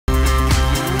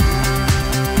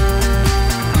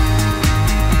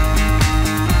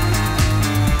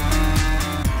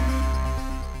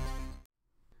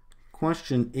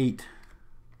Question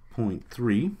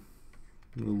 8.3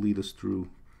 will lead us through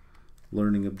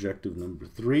learning objective number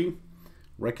 3,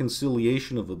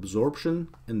 reconciliation of absorption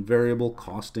and variable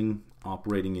costing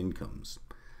operating incomes.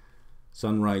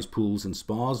 Sunrise Pools and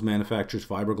Spas manufactures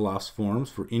fiberglass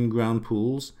forms for in-ground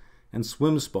pools and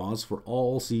swim spas for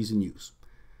all season use.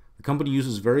 The company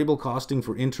uses variable costing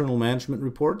for internal management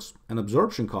reports and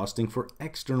absorption costing for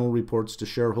external reports to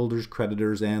shareholders,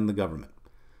 creditors, and the government.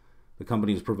 The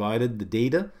company has provided the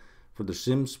data for the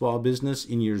swim spa business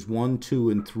in years 1,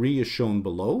 2, and 3 as shown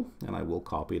below, and I will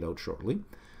copy it out shortly.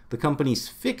 The company's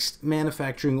fixed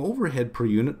manufacturing overhead per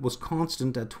unit was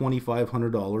constant at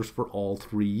 $2,500 for all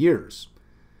 3 years.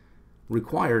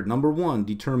 Required, number 1,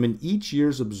 determine each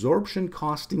year's absorption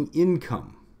costing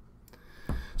income.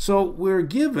 So we're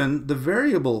given the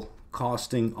variable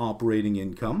costing operating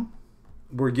income,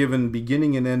 we're given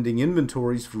beginning and ending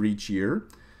inventories for each year,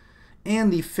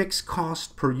 and the fixed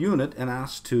cost per unit, and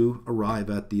asked to arrive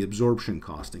at the absorption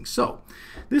costing. So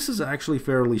this is actually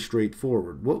fairly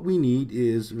straightforward. What we need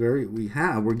is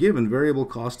we're given variable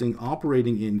costing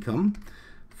operating income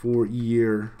for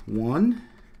year 1,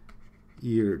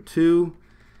 year 2,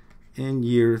 and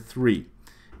year 3.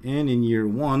 And in year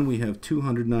 1 we have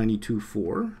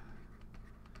 292.4.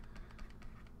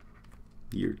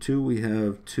 Year 2 we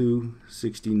have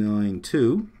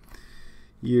 269.2.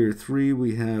 Year 3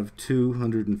 we have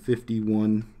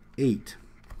 251.8.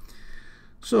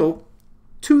 So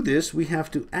to this we have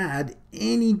to add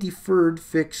any deferred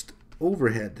fixed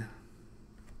overhead.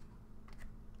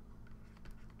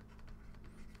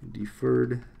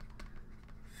 Deferred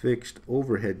fixed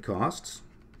overhead costs.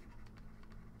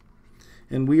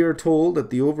 And we are told that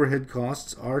the overhead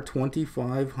costs are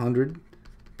 $2,500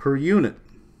 per unit.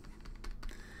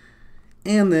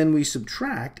 And then we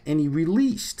subtract any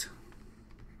released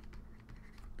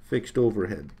fixed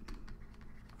overhead.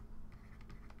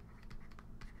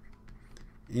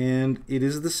 And it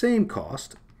is the same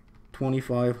cost,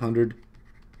 $2,500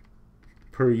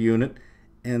 per unit,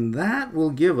 and that will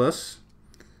give us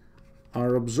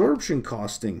our absorption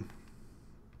costing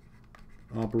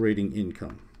operating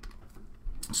income.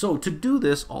 So to do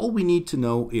this, all we need to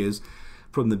know is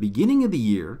from the beginning of the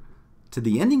year to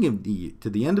the end of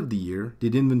the year,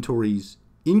 did inventories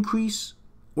increase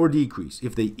or decrease?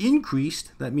 If they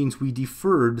increased, that means we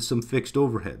deferred some fixed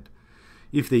overhead.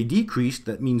 If they decreased,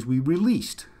 that means we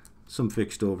released some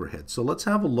fixed overhead. So let's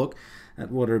have a look at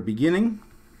what our beginning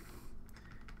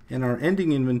and our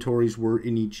ending inventories were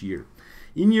in each year.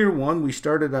 In year 1, we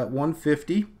started at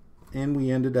 150 and we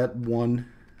ended at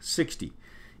 160.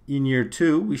 In year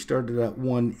 2, we started at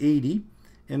 180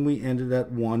 and we ended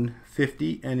at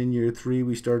 150. And in year 3,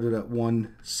 we started at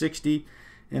 160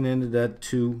 and ended at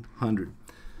 200.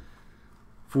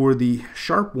 For the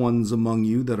sharp ones among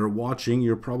you that are watching,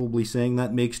 you're probably saying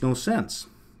that makes no sense,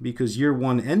 because year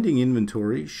 1 ending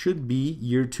inventory should be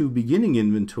year 2 beginning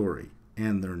inventory,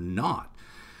 and they're not.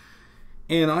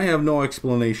 And I have no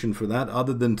explanation for that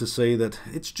other than to say that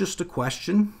it's just a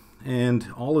question, and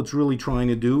all it's really trying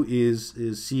to do is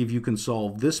see if you can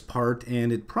solve this part,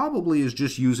 and it probably is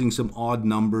just using some odd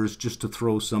numbers just to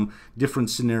throw some different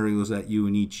scenarios at you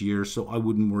in each year, so I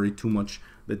wouldn't worry too much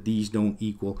that these don't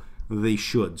equal. They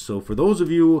should. So for those of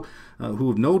you who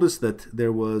have noticed that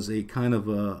there was a kind of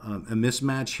a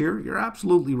mismatch here, you're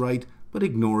absolutely right, but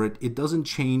ignore it. It doesn't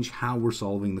change how we're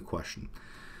solving the question.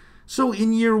 So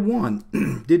in year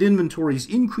 1, did inventories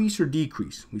increase or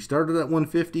decrease? We started at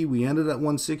 150, we ended at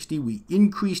 160, we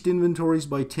increased inventories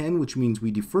by 10, which means we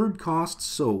deferred costs,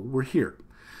 so we're here.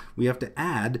 We have to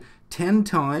add 10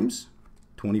 times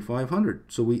 2,500.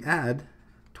 So we add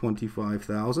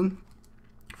 25,000.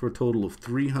 For a total of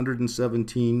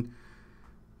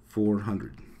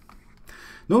 317,400.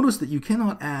 Notice that you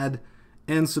cannot add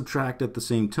and subtract at the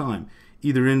same time.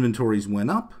 Either inventories went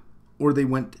up or they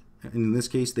went, in this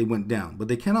case, they went down. But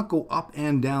they cannot go up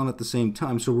and down at the same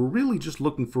time. So we're really just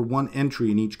looking for one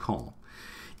entry in each column.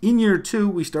 In year 2,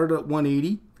 we started at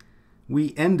 180.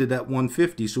 We ended at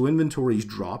 150, so inventories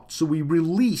dropped. So we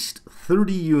released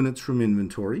 30 units from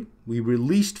inventory. We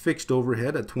released fixed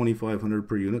overhead at $2,500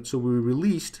 per unit, so we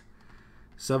released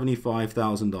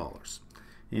 $75,000.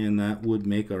 And that would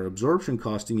make our absorption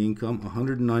costing income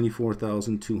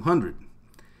 $194,200.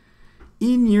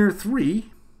 In year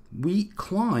 3, we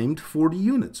climbed 40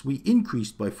 units. We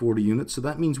increased by 40 units, so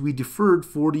that means we deferred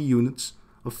 40 units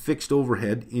of fixed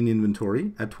overhead in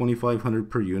inventory at $2,500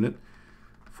 per unit.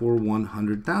 For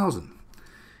 100,000,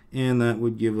 and that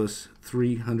would give us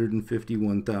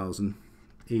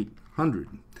 351,800.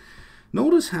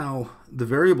 Notice how the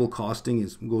variable costing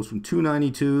goes from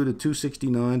 292 to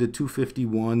 269 to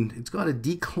 251. It's got a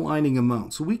declining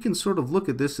amount. So we can sort of look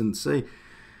at this and say,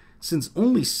 since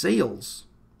only sales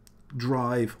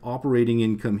drive operating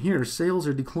income here, sales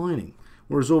are declining.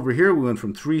 Whereas over here we went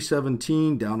from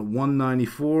 317 down to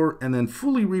 194 and then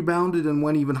fully rebounded and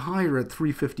went even higher at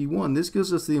 351. This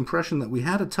gives us the impression that we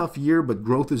had a tough year, but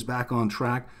growth is back on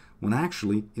track, when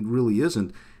actually it really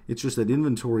isn't. It's just that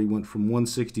inventory went from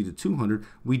 160 to 200.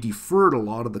 We deferred a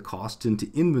lot of the costs into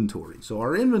inventory. So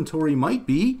our inventory might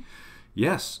be,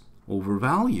 yes,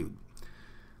 overvalued.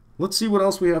 Let's see what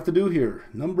else we have to do here.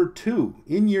 Number 2,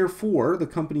 in year 4, the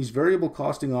company's variable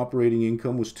costing operating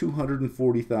income was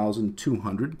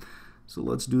 $240,200. So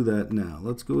let's do that now.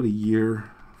 Let's go to year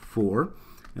 4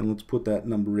 and let's put that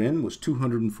number in. Was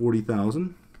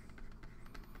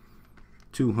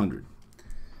 $240,200.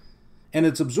 And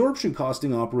its absorption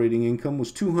costing operating income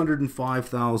was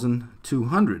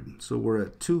 $205,200. So we're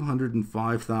at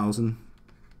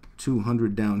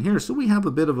 $205,200 down here. So we have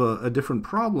a bit of a different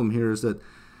problem here, is that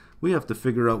we have to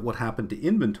figure out what happened to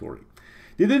inventory.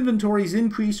 Did inventories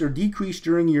increase or decrease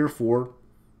during year 4?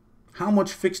 How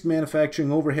much fixed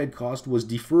manufacturing overhead cost was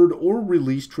deferred or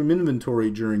released from inventory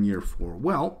during year 4?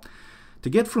 Well, to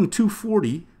get from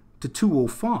 240 to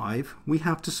 205, we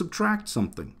have to subtract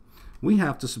something. We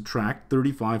have to subtract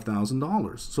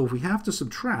 $35,000. So if we have to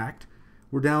subtract,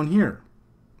 we're down here.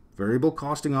 Variable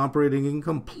costing operating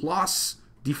income plus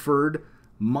deferred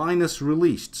minus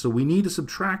released. So we need a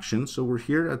subtraction. So we're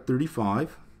here at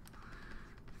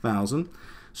 35,000.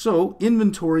 So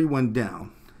inventory went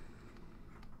down.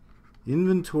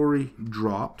 Inventory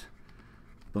dropped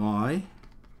by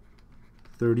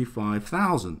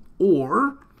 35,000.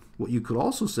 Or what you could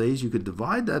also say is you could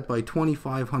divide that by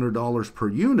 $2,500 per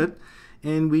unit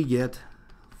and we get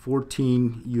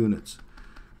 14 units.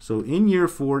 So in year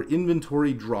 4,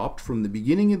 inventory dropped from the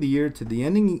beginning of the year to the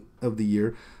ending of the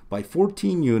year by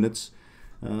 14 units,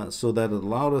 so that it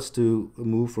allowed us to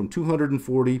move from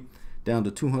 240 down to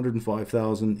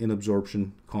 205,000 in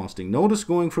absorption costing. Notice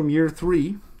going from year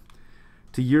 3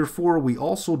 to year 4, we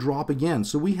also drop again.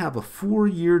 So we have a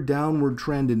 4-year downward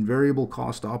trend in variable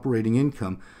cost operating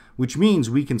income, which means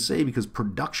we can say, because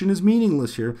production is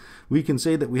meaningless here, we can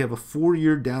say that we have a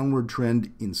 4-year downward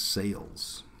trend in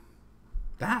sales.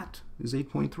 That is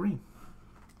 8.3.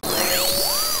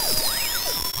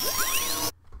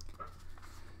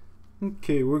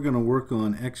 Okay, we're going to work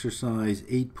on exercise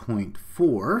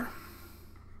 8.4,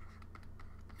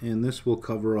 and this will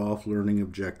cover off learning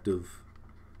objective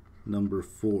number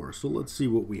 4. So let's see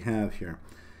what we have here.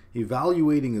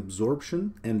 Evaluating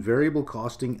absorption and variable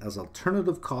costing as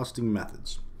alternative costing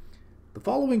methods. The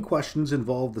following questions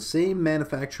involve the same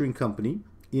manufacturing company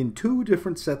in 2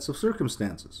 different sets of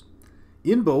circumstances.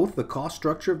 In both, the cost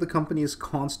structure of the company is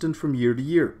constant from year to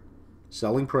year.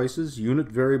 Selling prices, unit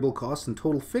variable costs, and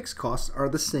total fixed costs are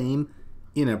the same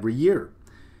in every year.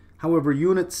 However,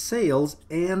 unit sales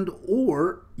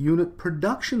and/or unit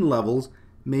production levels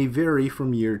may vary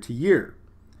from year to year.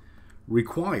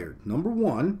 Required. Number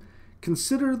 1,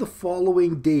 consider the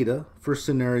following data for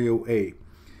scenario A.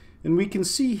 And we can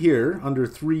see here under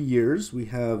 3 years, we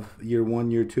have year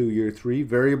 1, year 2, year 3,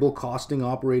 variable costing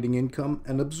operating income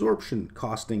and absorption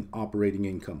costing operating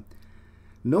income.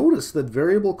 Notice that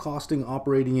variable costing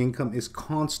operating income is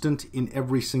constant in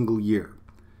every single year.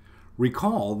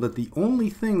 Recall that the only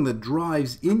thing that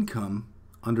drives income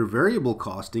under variable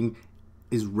costing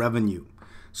is revenue.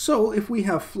 So if we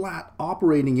have flat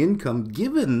operating income,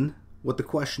 given what the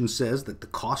question says, that the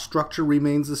cost structure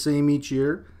remains the same each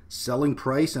year, selling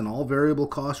price and all variable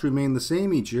costs remain the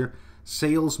same each year,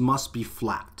 sales must be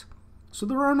flat. So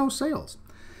there are no sales.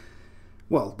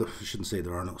 Well, I shouldn't say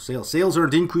there are no sales. Sales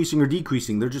aren't increasing or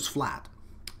decreasing, they're just flat.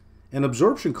 And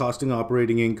absorption costing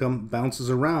operating income bounces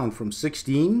around from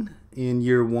 16 in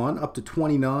year 1 up to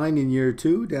 29 in year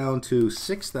 2, down to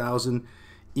 6,000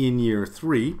 in year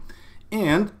 3.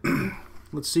 And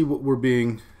let's see what we're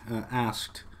being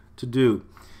asked to do.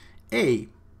 A,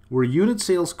 were unit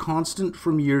sales constant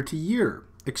from year to year?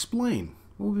 Explain.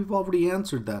 Well, we've already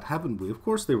answered that, haven't we? Of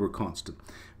course they were constant.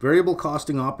 Variable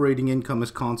costing operating income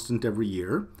is constant every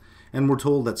year. And we're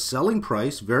told that selling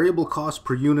price, variable cost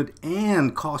per unit,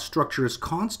 and cost structure is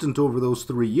constant over those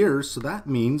 3 years. So that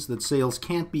means that sales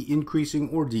can't be increasing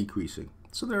or decreasing.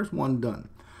 So there's one done.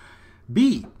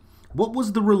 B, what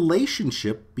was the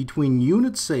relationship between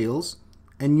unit sales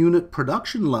and unit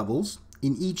production levels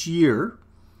in each year?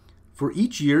 For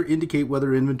each year, indicate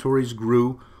whether inventories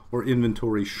grew or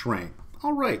inventories shrank.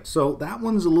 All right, so that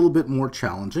one's a little bit more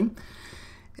challenging,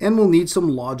 and we'll need some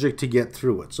logic to get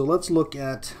through it. So let's look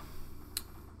at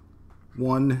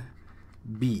 1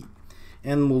 B.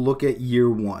 And we'll look at year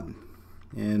 1.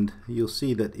 And you'll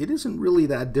see that it isn't really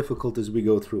that difficult as we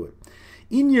go through it.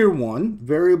 In year 1,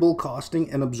 variable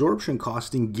costing and absorption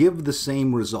costing give the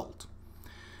same result.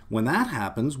 When that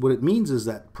happens, what it means is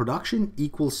that production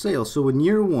equals sales. So in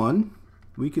year 1,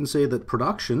 we can say that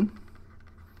production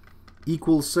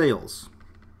equals sales.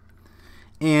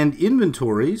 And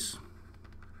inventories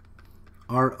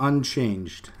are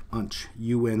unchanged.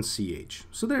 UNCH.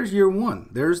 So there's year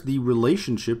 1. There's the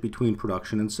relationship between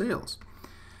production and sales.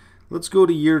 Let's go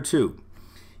to year 2.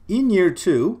 In year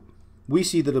 2, we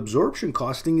see that absorption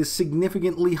costing is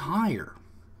significantly higher,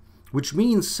 which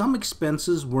means some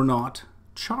expenses were not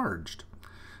charged.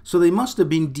 So they must have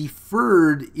been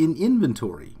deferred in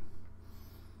inventory.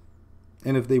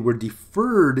 And if they were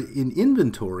deferred in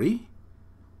inventory,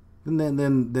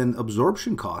 then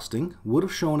absorption costing would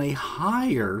have shown a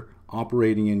higher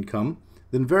operating income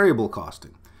than variable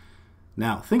costing.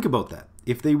 Now, think about that.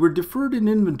 If they were deferred in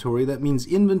inventory, that means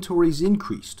inventories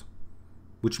increased,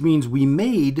 which means we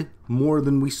made more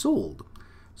than we sold.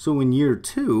 So in year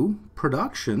 2,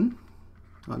 production,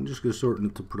 I'm just going to sort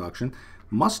it to production,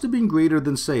 must have been greater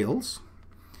than sales,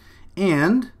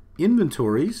 and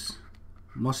inventories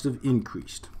must have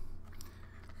increased.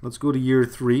 Let's go to year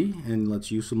 3 and let's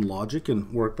use some logic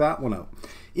and work that one out.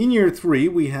 In year 3,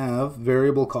 we have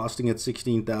variable costing at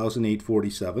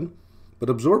 $16,847, but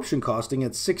absorption costing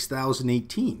at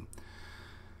 $6,018,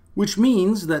 which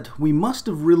means that we must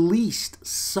have released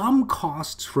some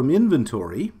costs from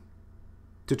inventory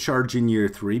to charge in year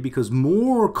 3 because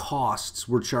more costs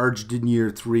were charged in year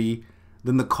 3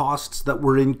 than the costs that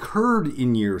were incurred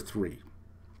in year 3.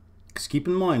 Because keep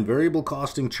in mind, variable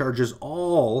costing charges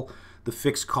all the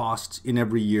fixed costs in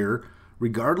every year,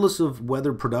 regardless of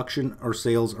whether production or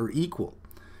sales are equal.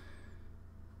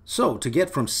 So to get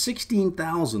from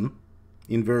 $16,000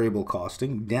 in variable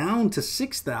costing down to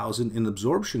 $6,000 in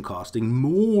absorption costing,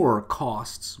 more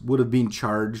costs would have been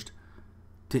charged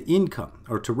to income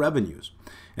or to revenues.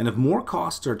 And if more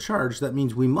costs are charged, that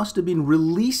means we must have been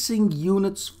releasing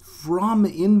units from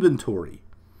inventory,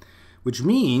 which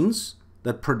means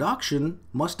that production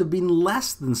must have been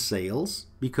less than sales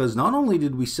because not only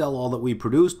did we sell all that we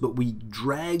produced, but we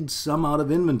dragged some out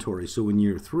of inventory. So in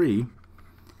year 3,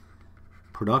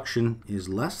 production is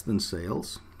less than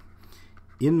sales,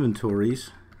 inventories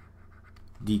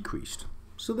decreased.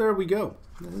 So there we go.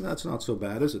 That's not so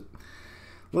bad, is it?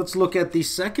 Let's look at the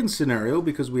second scenario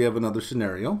because we have another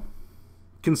scenario.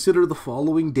 Consider the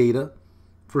following data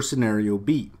for scenario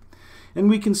B. And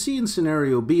we can see in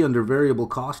scenario B under variable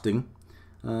costing,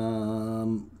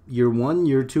 year 1,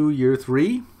 year 2, year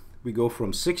 3, we go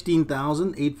from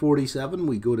 $16,847,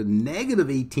 we go to negative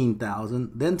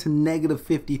 $18,000, then to negative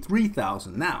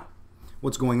 $53,000. Now,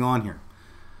 what's going on here?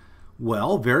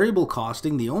 Well, variable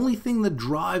costing, the only thing that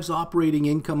drives operating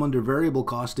income under variable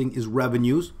costing is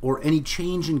revenues or any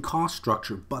change in cost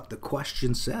structure. But the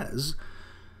question says,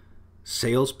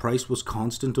 sales price was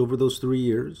constant over those 3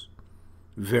 years.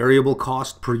 Variable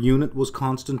cost per unit was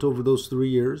constant over those 3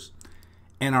 years.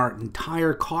 And our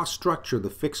entire cost structure, the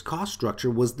fixed cost structure,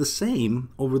 was the same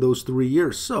over those 3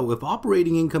 years. So if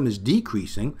operating income is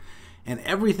decreasing and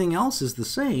everything else is the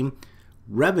same,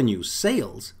 revenue,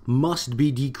 sales, must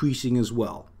be decreasing as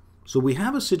well. So we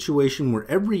have a situation where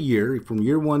every year, from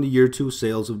year 1 to year 2,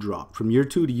 sales have dropped. From year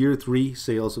 2 to year 3,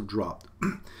 sales have dropped.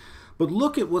 But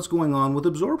look at what's going on with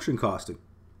absorption costing.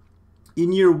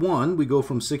 In year 1, we go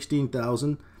from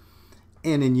 $16,000,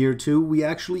 and in year 2, we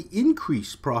actually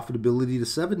increase profitability to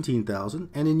 $17,000,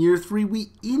 and in year 3,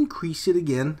 we increase it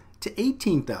again to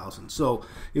 $18,000. So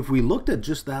if we looked at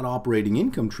just that operating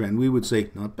income trend, we would say,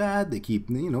 not bad. They keep,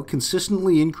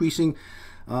 consistently increasing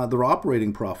their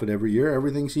operating profit every year.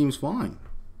 Everything seems fine.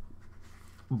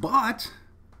 But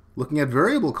looking at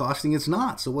variable costing, it's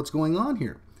not. So what's going on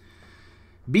here?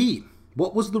 B,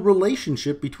 what was the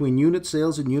relationship between unit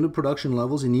sales and unit production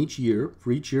levels in each year?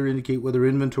 For each year, indicate whether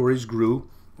inventories grew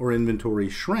or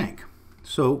inventories shrank.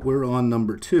 So we're on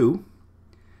number 2,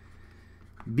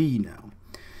 B now.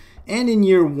 And in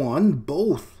year 1,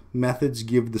 both methods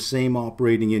give the same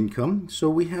operating income. So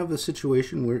we have a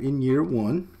situation where in year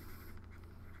 1,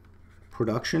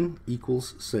 production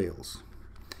equals sales.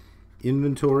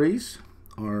 Inventories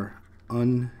are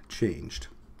unchanged.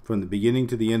 From the beginning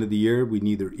to the end of the year, we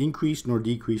neither increased nor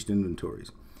decreased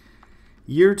inventories.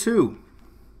 Year 2.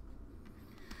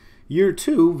 Year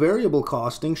 2, variable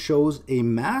costing shows a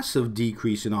massive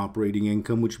decrease in operating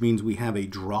income, which means we have a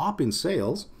drop in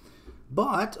sales.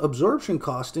 But absorption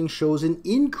costing shows an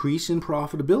increase in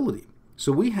profitability.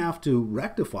 So we have to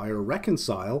rectify or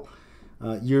reconcile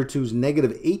year 2's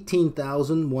negative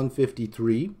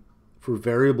 $18,153 for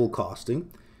variable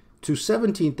costing to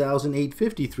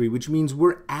 17,853, which means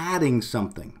we're adding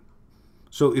something.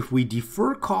 So if we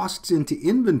defer costs into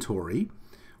inventory,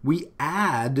 we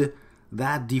add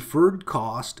that deferred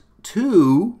cost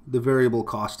to the variable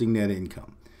costing net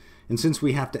income. And since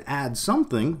we have to add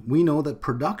something, we know that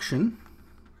production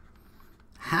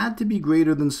had to be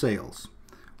greater than sales.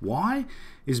 Why?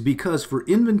 Is because for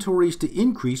inventories to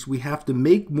increase, we have to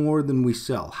make more than we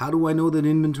sell. How do I know that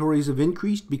inventories have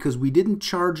increased? Because we didn't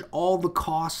charge all the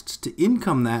costs to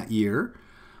income that year.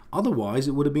 Otherwise,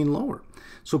 it would have been lower.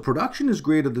 So production is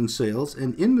greater than sales,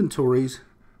 and inventories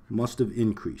must have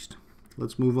increased.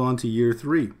 Let's move on to year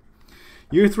 3.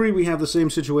 Year 3, we have the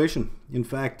same situation. In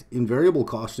fact, in variable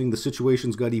costing, the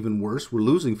situation's got even worse. We're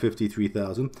losing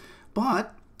 $53,000,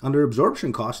 but under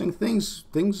absorption costing, things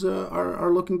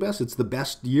are looking best. It's the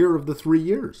best year of the 3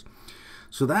 years.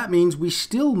 So that means we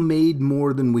still made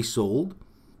more than we sold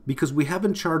because we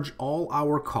haven't charged all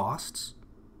our costs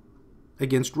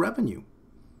against revenue.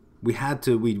 We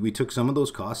took some of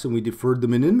those costs and we deferred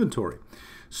them in inventory.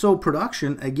 So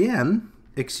production, again,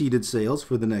 exceeded sales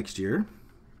for the next year,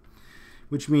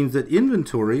 which means that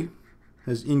inventory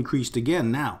has increased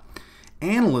again. Now,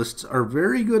 analysts are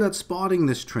very good at spotting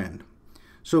this trend.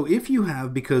 So if you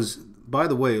have, because by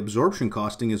the way, absorption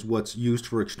costing is what's used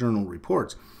for external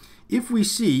reports. If we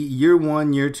see year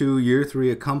 1, year 2, year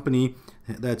 3, a company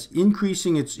that's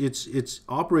increasing its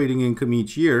operating income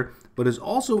each year, but is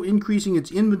also increasing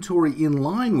its inventory in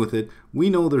line with it, we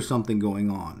know there's something going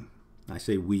on. I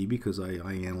say we because I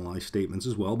analyze statements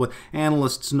as well, but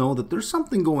analysts know that there's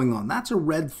something going on. That's a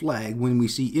red flag when we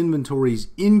see inventories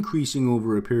increasing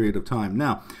over a period of time.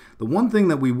 Now, the one thing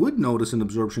that we would notice in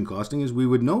absorption costing is we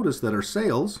would notice that our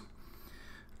sales,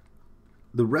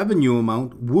 the revenue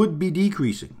amount, would be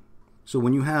decreasing. So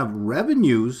when you have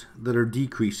revenues that are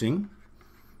decreasing,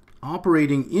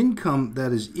 operating income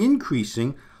that is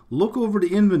increasing, look over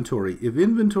to inventory. If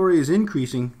inventory is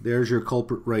increasing, there's your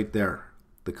culprit right there.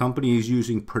 The company is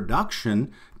using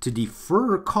production to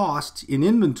defer costs in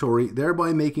inventory,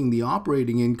 thereby making the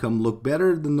operating income look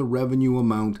better than the revenue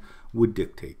amount would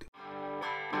dictate.